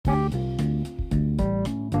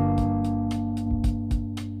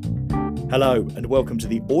Hello, and welcome to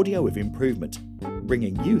the Audio of Improvement,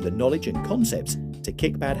 bringing you the knowledge and concepts to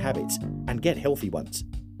kick bad habits and get healthy ones.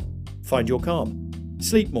 Find your calm,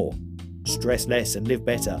 sleep more, stress less, and live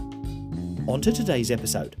better. On to today's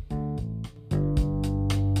episode.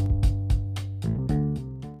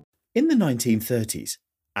 In the 1930s,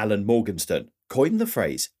 Alan Morgenstern coined the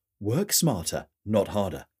phrase, "work smarter, not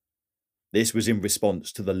harder." This was in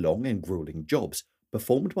response to the long and grueling jobs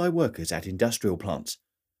performed by workers at industrial plants.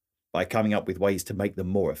 By coming up with ways to make them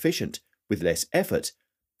more efficient, with less effort,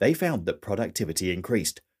 they found that productivity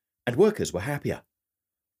increased, and workers were happier.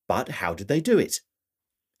 But how did they do it?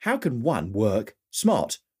 How can one work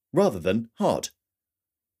smart rather than hard?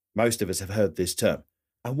 Most of us have heard this term,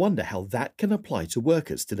 and wonder how that can apply to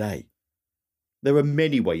workers today. There are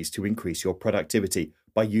many ways to increase your productivity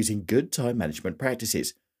by using good time management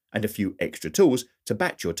practices, and a few extra tools to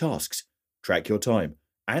batch your tasks, track your time,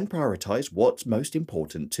 and prioritize what's most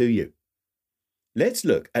important to you. Let's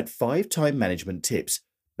look at 5 time management tips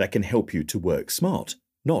that can help you to work smart,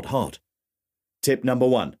 not hard. Tip number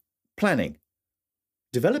 1, planning.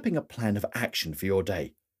 Developing a plan of action for your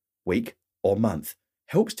day, week, or month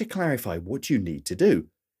helps to clarify what you need to do,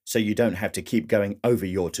 so you don't have to keep going over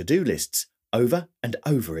your to-do lists over and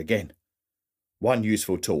over again. One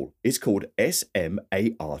useful tool is called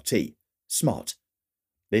SMART, SMART.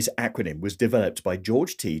 This acronym was developed by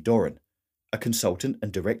George T. Doran, a consultant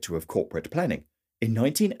and director of corporate planning, in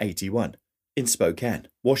 1981 in Spokane,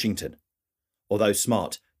 Washington. Although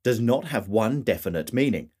SMART does not have one definite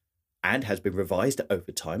meaning and has been revised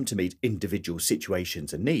over time to meet individual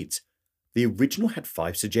situations and needs, the original had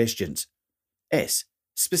 5 suggestions. S.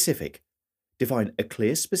 Specific. Define a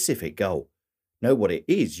clear specific goal. Know what it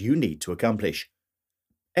is you need to accomplish.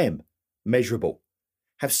 M. Measurable.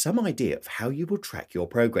 Have some idea of how you will track your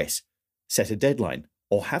progress. Set a deadline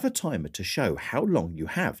or have a timer to show how long you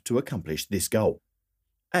have to accomplish this goal.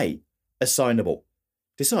 A. Assignable.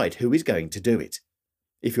 Decide who is going to do it.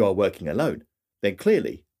 If you are working alone, then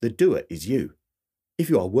clearly the doer is you. If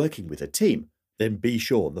you are working with a team, then be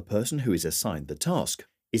sure the person who is assigned the task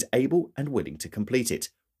is able and willing to complete it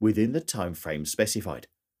within the time frame specified.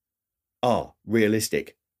 R.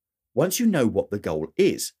 Realistic. Once you know what the goal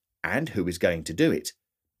is and who is going to do it,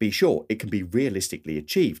 be sure it can be realistically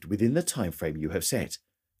achieved within the time frame you have set,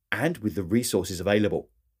 and with the resources available.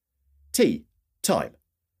 T. Time.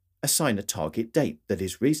 Assign a target date that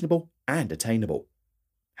is reasonable and attainable.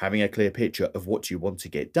 Having a clear picture of what you want to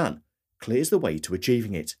get done clears the way to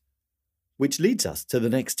achieving it. Which leads us to the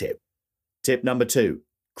next tip. Tip number 2.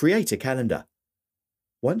 Create a calendar.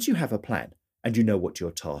 Once you have a plan and you know what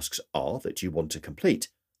your tasks are that you want to complete,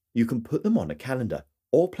 you can put them on a calendar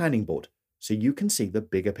or planning board so you can see the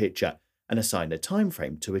bigger picture and assign a time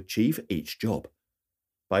frame to achieve each job.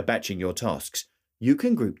 By batching your tasks, you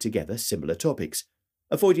can group together similar topics,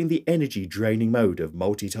 avoiding the energy-draining mode of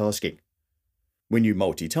multitasking. When you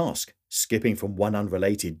multitask, skipping from one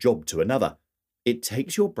unrelated job to another, it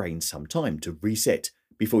takes your brain some time to reset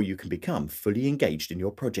before you can become fully engaged in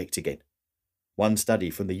your project again. One study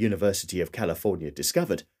from the University of California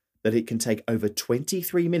discovered that it can take over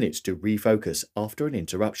 23 minutes to refocus after an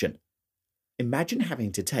interruption. Imagine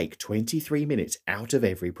having to take 23 minutes out of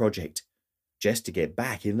every project, just to get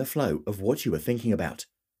back in the flow of what you were thinking about.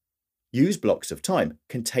 Use blocks of time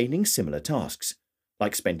containing similar tasks,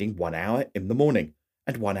 like spending 1 hour in the morning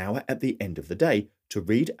and 1 hour at the end of the day to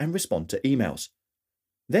read and respond to emails.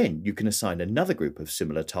 Then you can assign another group of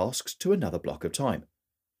similar tasks to another block of time.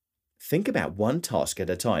 Think about one task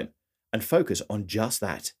at a time and focus on just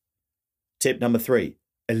that. Tip number 3.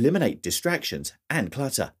 Eliminate distractions and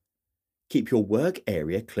clutter. Keep your work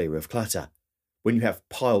area clear of clutter. When you have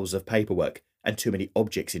piles of paperwork and too many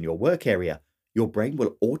objects in your work area, your brain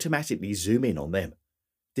will automatically zoom in on them,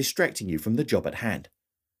 distracting you from the job at hand.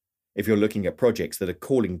 If you're looking at projects that are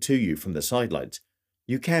calling to you from the sidelines,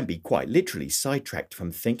 you can be quite literally sidetracked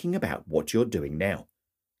from thinking about what you're doing now.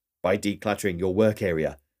 By decluttering your work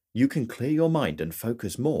area, you can clear your mind and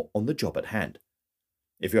focus more on the job at hand.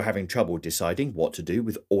 If you're having trouble deciding what to do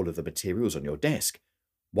with all of the materials on your desk,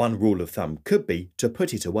 one rule of thumb could be to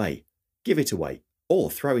put it away, give it away, or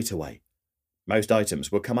throw it away. Most items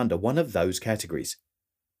will come under one of those categories.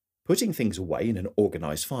 Putting things away in an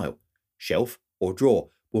organized file, shelf, or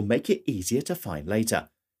drawer will make it easier to find later,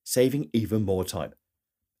 saving even more time.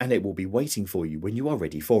 And it will be waiting for you when you are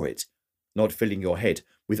ready for it, not filling your head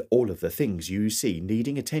with all of the things you see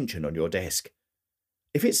needing attention on your desk.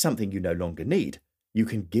 If it's something you no longer need, you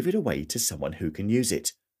can give it away to someone who can use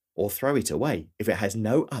it, or throw it away if it has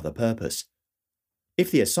no other purpose.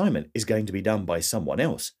 If the assignment is going to be done by someone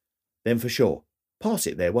else, then for sure, pass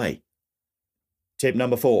it their way. Tip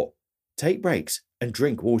number 4. take breaks, and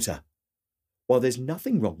drink water. While there's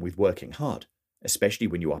nothing wrong with working hard, especially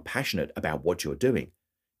when you are passionate about what you're doing,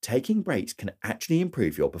 taking breaks can actually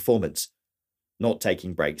improve your performance. Not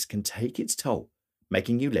taking breaks can take its toll,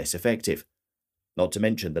 making you less effective. Not to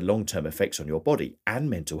mention the long-term effects on your body and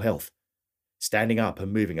mental health. Standing up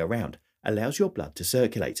and moving around allows your blood to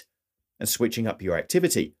circulate, and switching up your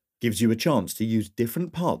activity gives you a chance to use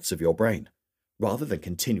different parts of your brain, rather than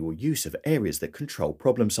continual use of areas that control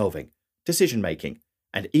problem-solving, decision-making,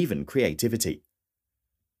 and even creativity.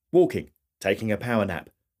 Walking, taking a power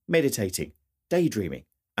nap, meditating, daydreaming,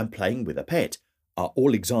 and playing with a pet are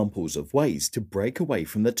all examples of ways to break away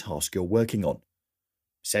from the task you're working on.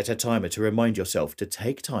 Set a timer to remind yourself to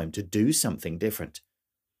take time to do something different.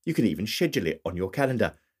 You can even schedule it on your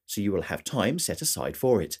calendar so you will have time set aside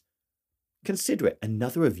for it. Consider it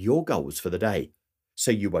another of your goals for the day,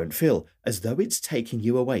 so you won't feel as though it's taking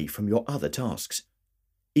you away from your other tasks.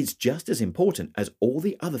 It's just as important as all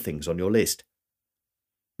the other things on your list.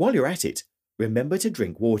 While you're at it, remember to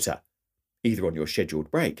drink water, either on your scheduled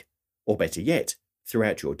break, or better yet,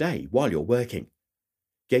 throughout your day while you're working.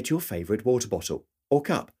 Get your favourite water bottle or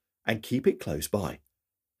cup and keep it close by.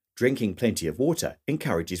 Drinking plenty of water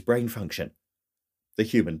encourages brain function. The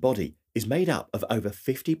human body is made up of over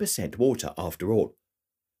 50% water after all.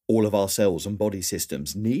 All of our cells and body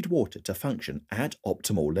systems need water to function at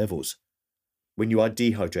optimal levels. When you are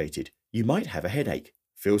dehydrated, you might have a headache,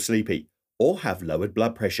 feel sleepy, or have lowered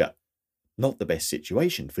blood pressure. Not the best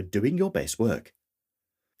situation for doing your best work.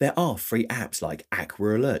 There are free apps like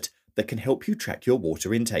Aqua Alert that can help you track your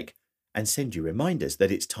water intake and send you reminders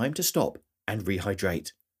that it's time to stop and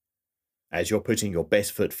rehydrate. As you're putting your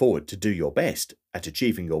best foot forward to do your best at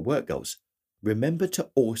achieving your work goals, remember to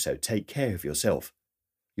also take care of yourself.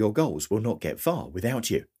 Your goals will not get far without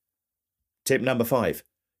you. Tip number 5.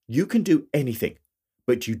 You can do anything,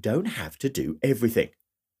 but you don't have to do everything.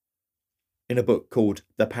 In a book called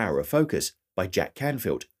The Power of Focus by Jack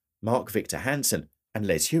Canfield, Mark Victor Hansen, and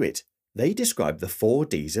Les Hewitt, they describe the 4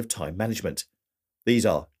 Ds of time management. These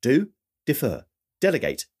are do, defer,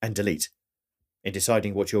 delegate, and delete. In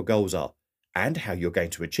deciding what your goals are and how you're going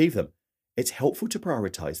to achieve them, it's helpful to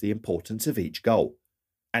prioritize the importance of each goal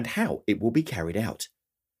and how it will be carried out.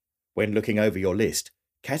 When looking over your list,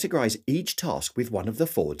 categorize each task with one of the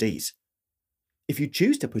 4 Ds. If you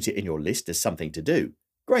choose to put it in your list as something to do,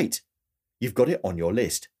 great, you've got it on your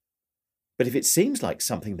list. But if it seems like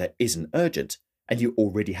something that isn't urgent and you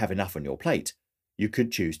already have enough on your plate, you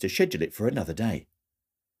could choose to schedule it for another day.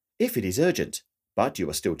 If it is urgent, but you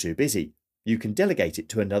are still too busy, you can delegate it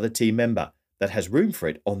to another team member that has room for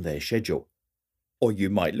it on their schedule. Or you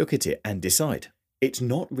might look at it and decide it's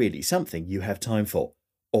not really something you have time for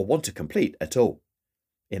or want to complete at all.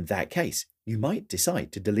 In that case, you might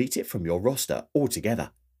decide to delete it from your roster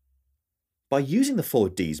altogether. By using the 4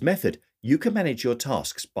 Ds method, you can manage your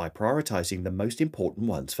tasks by prioritizing the most important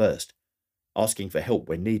ones first, asking for help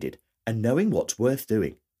when needed, and knowing what's worth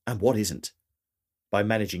doing and what isn't. By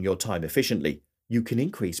managing your time efficiently, you can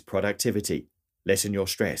increase productivity, lessen your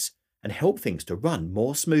stress, and help things to run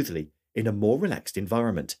more smoothly in a more relaxed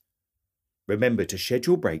environment. Remember to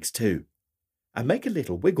schedule breaks too, and make a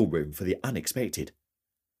little wiggle room for the unexpected.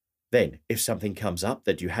 Then, if something comes up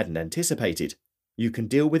that you hadn't anticipated, you can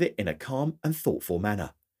deal with it in a calm and thoughtful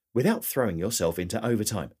manner, without throwing yourself into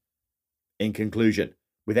overtime. In conclusion,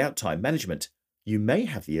 without time management, you may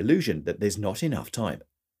have the illusion that there's not enough time.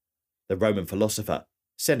 The Roman philosopher,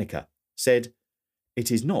 Seneca, said,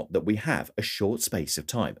 "It is not that we have a short space of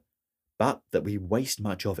time, but that we waste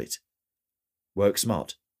much of it." Work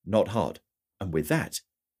smart, not hard, and with that,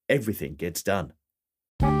 everything gets done.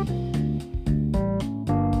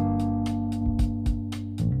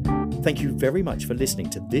 Thank you very much for listening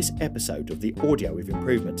to this episode of The Audio of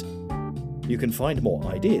Improvement. You can find more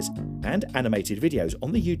ideas and animated videos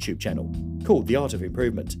on the YouTube channel called The Art of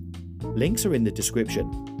Improvement. Links are in the description.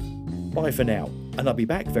 Bye for now, and I'll be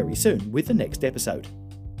back very soon with the next episode.